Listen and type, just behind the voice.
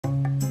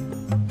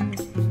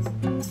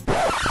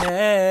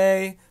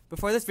Hey!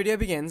 Before this video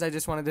begins, I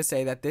just wanted to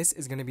say that this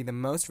is going to be the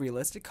most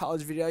realistic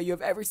college video you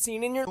have ever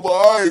seen in your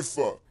life.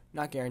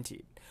 Not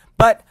guaranteed.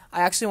 But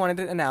I actually wanted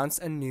to announce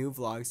a new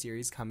vlog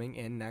series coming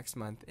in next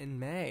month in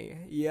May.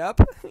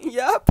 Yep.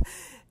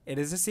 It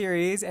is a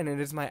series, and it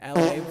is my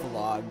LA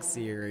vlog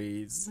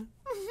series.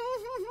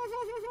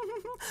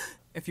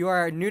 If you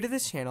are new to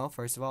this channel,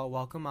 first of all,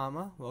 welcome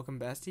mama, welcome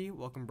bestie,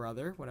 welcome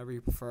brother, whatever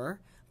you prefer.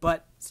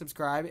 But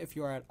subscribe if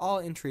you are at all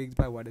intrigued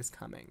by what is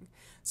coming.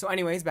 So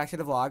anyways, back to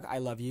the vlog. I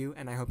love you,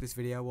 and I hope this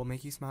video will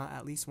make you smile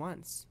at least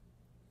once.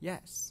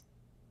 Yes.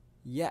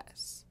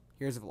 Yes.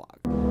 Here's a vlog.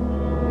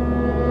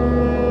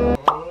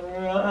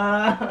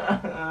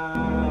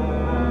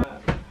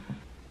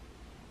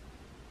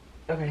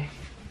 Okay.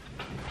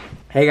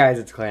 Hey guys,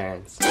 it's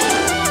Clarence.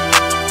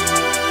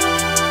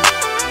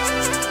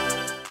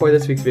 For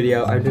this week's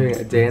video, I'm doing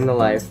a day in the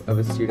life of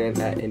a student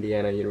at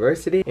Indiana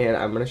University, and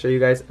I'm gonna show you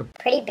guys a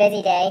pretty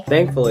busy day.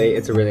 Thankfully,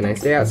 it's a really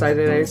nice day outside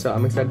today, so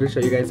I'm excited to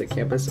show you guys at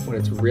campus when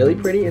it's really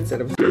pretty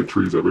instead of dead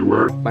trees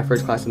everywhere. My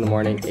first class in the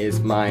morning is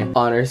my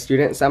honors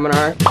student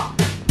seminar.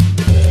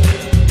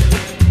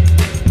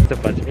 A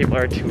bunch of people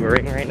are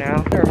touring right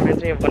now. It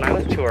reminds me of when I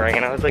was touring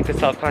and I was like the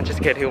self-conscious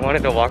kid who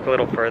wanted to walk a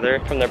little further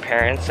from their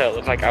parents so it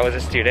looked like I was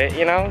a student,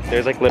 you know?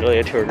 There's like literally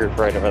a tour group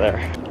right over there.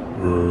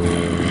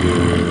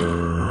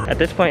 At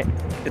this point,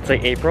 it's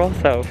like April,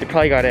 so they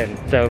probably got in,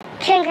 so.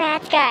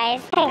 Congrats,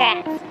 guys.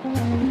 Congrats.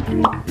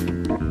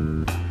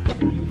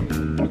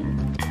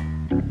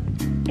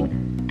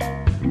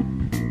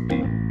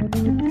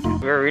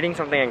 We were reading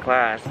something in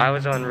class. I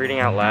was on reading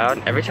out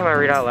loud. Every time I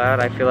read out loud,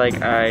 I feel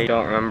like I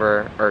don't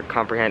remember or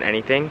comprehend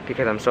anything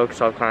because I'm so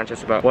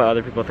self-conscious about what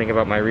other people think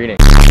about my reading.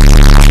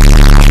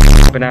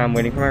 But now I'm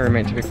waiting for my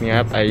roommate to pick me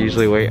up. I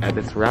usually wait at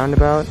this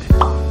roundabout.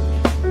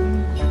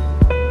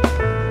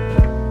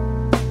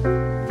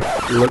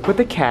 Look what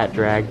the cat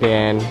dragged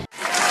in.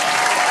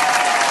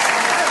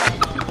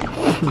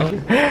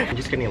 I'm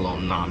just getting a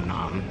little nom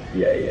nom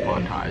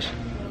montage.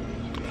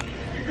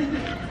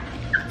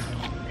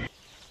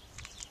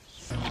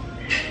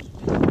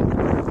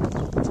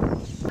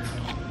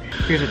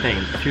 Here's the thing,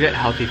 if you get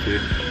healthy food,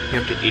 you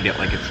have to eat it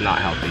like it's not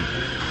healthy.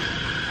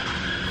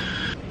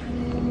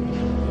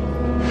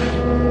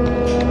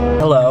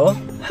 Hello.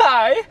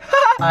 Hi.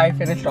 I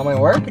finished all my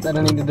work that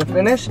I needed to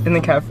finish in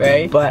the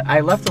cafe, but I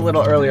left a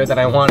little earlier than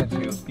I wanted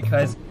to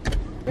because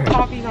your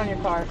coffee's on your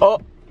car. Oh.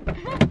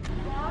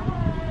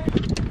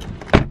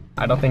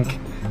 I don't think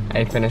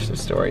I finished the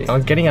story. I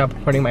was getting up,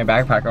 putting my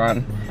backpack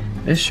on.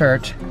 This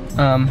shirt,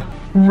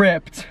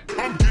 ripped.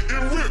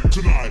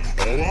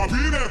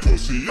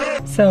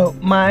 So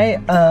my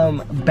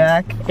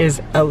back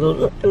is a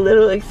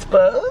little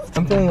exposed.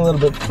 I'm feeling a little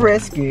bit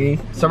frisky.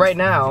 So right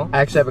now, I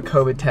actually have a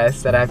COVID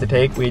test that I have to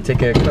take. We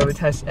take a COVID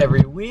test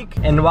every week.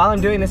 And while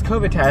I'm doing this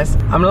COVID test,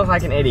 I'm gonna look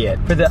like an idiot.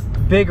 For the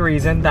big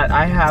reason that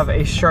I have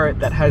a shirt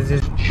that has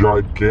this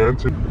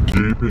gigantic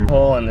gaping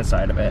hole in the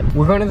side of it.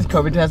 We're going to this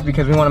COVID test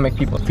because we want to make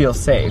people feel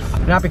safe.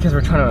 Not because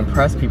we're trying to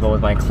impress people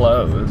with my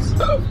clothes.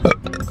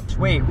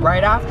 Wait,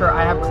 right after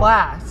I have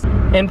class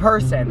in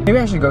person. Maybe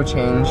I should go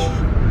change.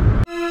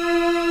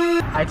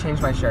 I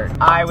changed my shirt.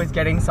 I was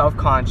getting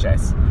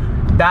self-conscious.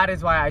 That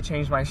is why I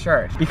changed my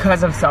shirt.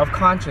 Because of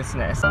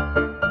self-consciousness.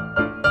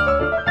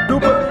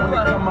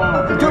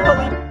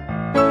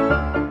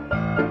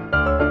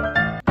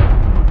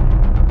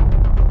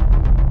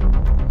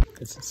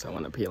 This is so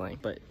unappealing,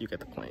 but you get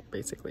the point.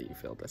 Basically, you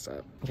filled this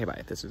up. Okay,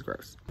 bye. This is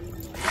gross.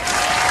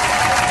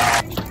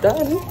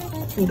 Done.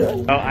 I'm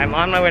done. Oh, I'm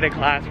on my way to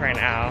class right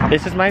now.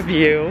 This is my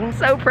view.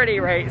 So pretty,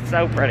 right?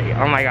 So pretty.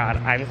 Oh my god,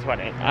 I'm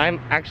sweating.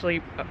 I'm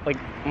actually, like,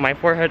 my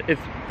forehead is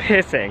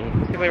pissing.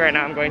 Basically, right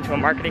now I'm going to a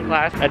marketing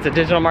class. It's a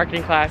digital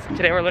marketing class.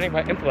 Today we're learning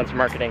about influencer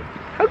marketing.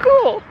 How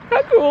cool!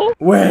 How cool!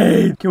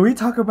 Wait, can we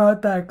talk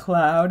about that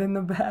cloud in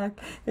the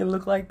back? It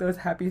looked like those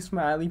happy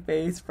smiley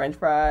face French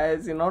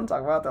fries. You know what I'm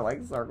talking about? They're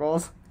like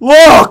circles.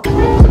 Look!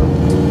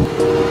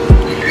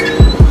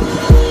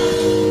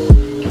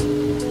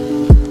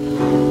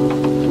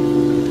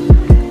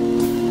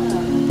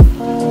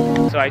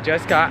 So I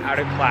just got out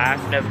of class.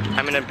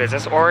 I'm in a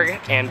business org,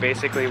 and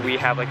basically we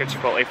have like a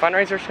Chipotle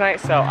fundraiser tonight,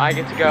 so I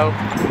get to go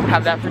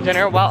have that for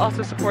dinner while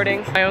also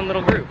supporting my own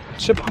little group.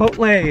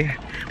 Chipotle!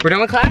 We're done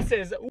with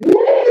classes!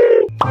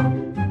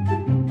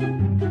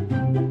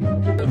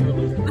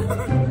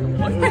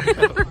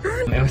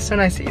 It was so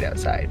nice to eat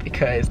outside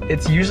because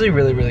it's usually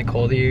really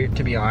cold here,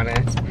 to be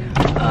honest.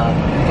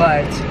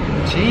 But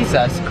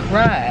Jesus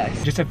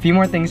Christ. Just a few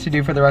more things to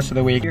do for the rest of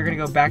the week. We're gonna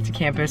go back to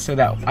campus so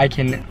that I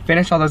can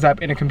finish all those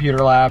up in a computer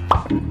lab.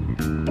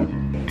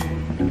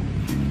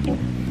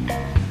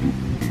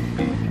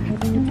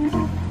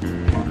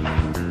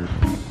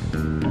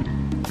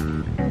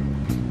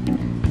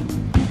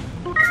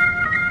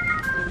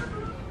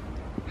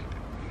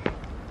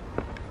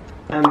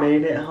 I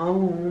made it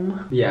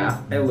home.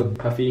 Yeah, I look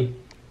puffy.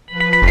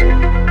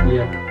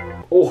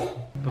 Yeah. Oh.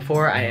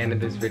 Before I ended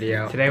this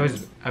video, today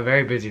was a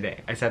very busy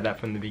day. I said that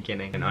from the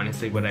beginning. And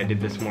honestly, what I did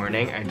this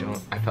morning,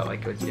 I felt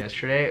like it was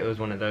yesterday. It was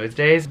one of those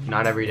days.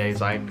 Not every day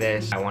is like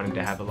this. I wanted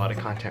to have a lot of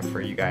content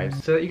for you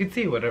guys so that you could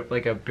see what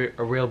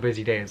a real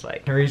busy day is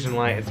like. The reason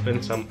why it's been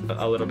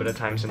a little bit of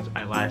time since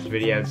I last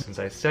videoed, since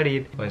I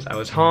studied, was I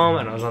was home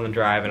and I was on the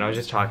drive and I was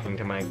just talking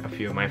to a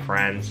few of my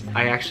friends.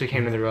 I actually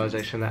came to the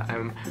realization that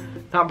I'm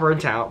not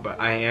burnt out, but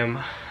I am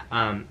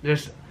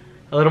just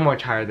a little more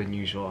tired than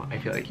usual. I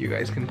feel like you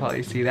guys can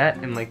probably see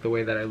that in like the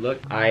way that I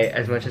look.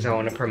 As much as I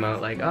want to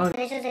promote like, oh,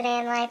 This is a day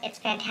in life, it's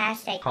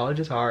fantastic. college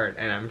is hard,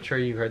 and I'm sure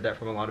you heard that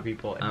from a lot of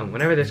people.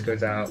 Whenever this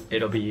goes out,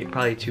 it'll be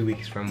probably 2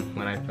 weeks from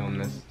when I film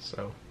this,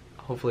 so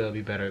hopefully it'll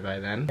be better by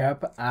then.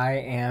 Yep, I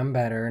am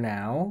better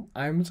now.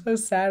 I'm so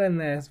sad in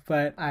this,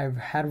 but I've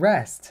had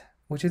rest,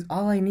 which is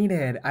all I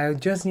needed. I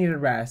just needed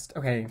rest.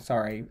 Okay,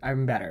 sorry,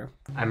 I'm better.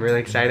 I'm really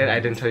excited. I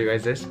didn't tell you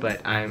guys this,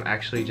 but I'm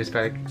actually just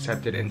got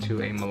accepted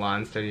into a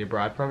Milan study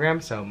abroad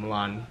program. So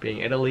Milan being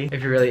Italy.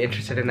 If you're really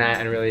interested in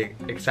that and really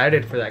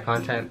excited for that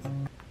content,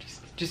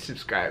 just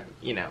subscribe,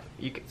 you know,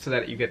 so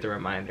that you get the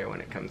reminder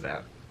when it comes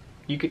out.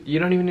 You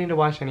don't even need to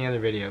watch any other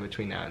video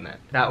between now and then.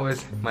 That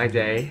was my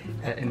day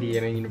at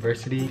Indiana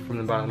University from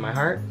the bottom of my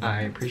heart.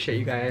 I appreciate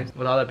you guys.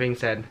 With all that being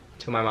said,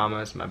 to my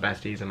mamas, my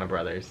besties, and my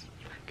brothers,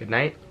 good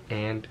night,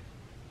 and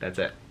that's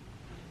it.